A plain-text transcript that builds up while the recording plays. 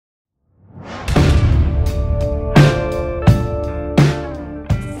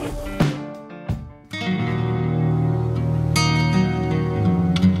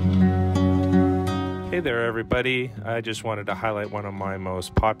there everybody, I just wanted to highlight one of my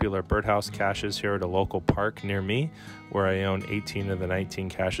most popular birdhouse caches here at a local park near me, where I own 18 of the 19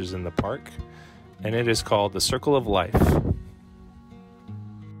 caches in the park, and it is called the Circle of Life.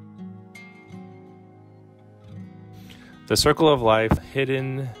 The Circle of Life,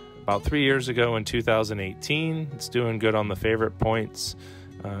 hidden about 3 years ago in 2018. It's doing good on the favorite points.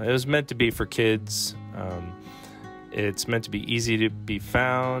 It was meant to be for kids. It's meant to be easy to be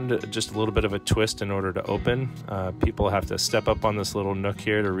found, just a little bit of a twist in order to open. People have to step up on this little nook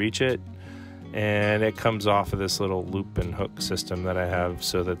here to reach it, and it comes off of this little loop and hook system that I have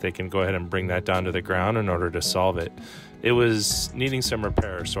so that they can go ahead and bring that down to the ground in order to solve it. It was needing some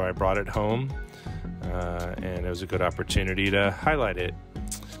repair, so I brought it home, and it was a good opportunity to highlight it.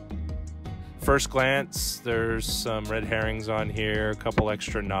 First glance, there's some red herrings on here, a couple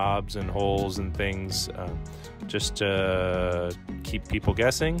extra knobs and holes and things, just to keep people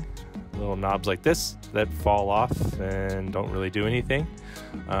guessing. Little knobs like this that fall off and don't really do anything.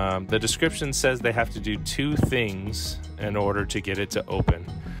 The description says they have to do 2 things in order to get it to open.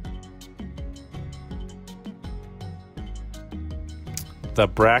 The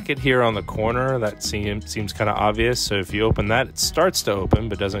bracket here on the corner, that seems kind of obvious, so if you open that, it starts to open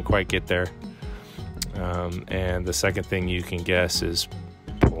but doesn't quite get there. And the second thing you can guess is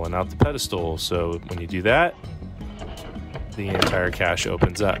pulling out the pedestal. So when you do that, the entire cache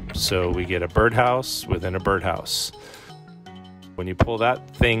opens up. So we get a birdhouse within a birdhouse. When you pull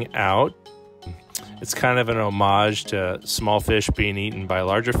that thing out, it's kind of an homage to small fish being eaten by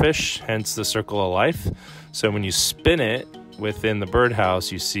larger fish, hence the Circle of Life. So when you spin it within the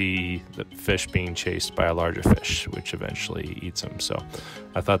birdhouse, you see the fish being chased by a larger fish, which eventually eats them. So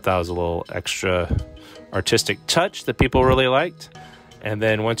I thought that was a little extra artistic touch that people really liked. And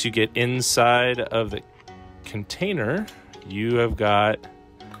then once you get inside of the container, you have got,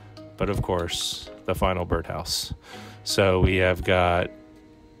 but of course, the final birdhouse. So we have got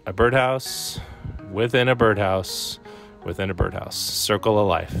a birdhouse within a birdhouse within a birdhouse. Circle of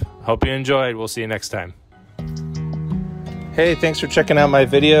Life. Hope you enjoyed. We'll see you next time. Hey, thanks for checking out my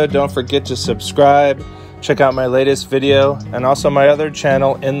video. Don't forget to subscribe. Check out my latest video and also my other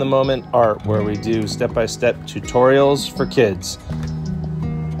channel, In the Moment Art, where we do step-by-step tutorials for kids.